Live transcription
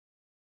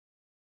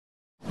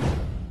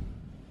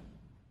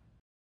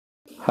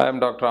Hi,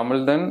 I'm Dr.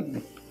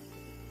 Amilthan,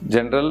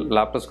 General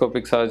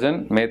Laparoscopic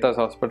Surgeon, Mehta's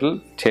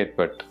Hospital,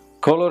 Chetpet.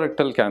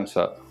 Colorectal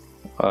cancer.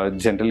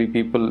 Generally,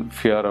 people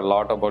fear a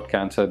lot about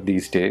cancer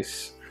these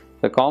days.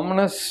 The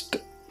commonest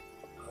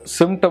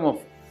symptom of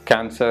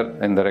cancer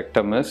in the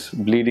rectum is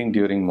bleeding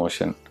during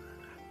motion.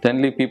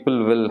 Generally,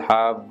 people will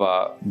have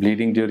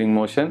bleeding during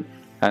motion,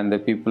 and the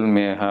people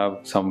may have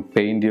some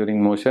pain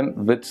during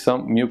motion with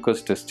some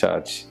mucus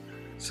discharge.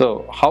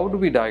 So, how do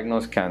we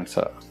diagnose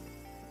cancer?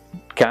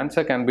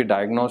 Cancer can be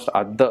diagnosed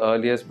at the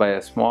earliest by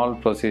a small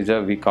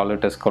procedure. We call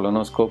it as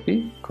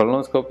colonoscopy.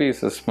 Colonoscopy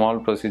is a small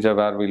procedure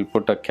where we'll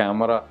put a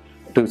camera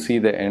to see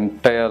the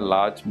entire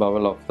large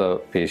bowel of the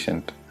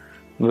patient.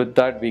 With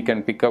that, we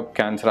can pick up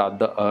cancer at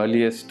the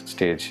earliest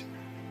stage.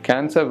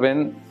 Cancer,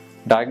 when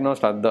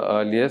diagnosed at the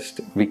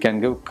earliest, we can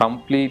give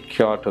complete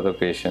cure to the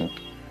patient,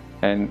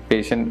 and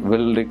patient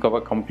will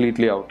recover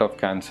completely out of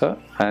cancer,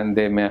 and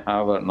they may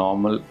have a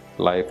normal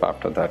life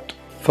after that.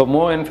 For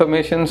more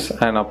information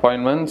and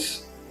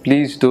appointments,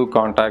 please do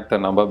contact the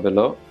number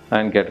below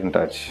and get in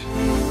touch.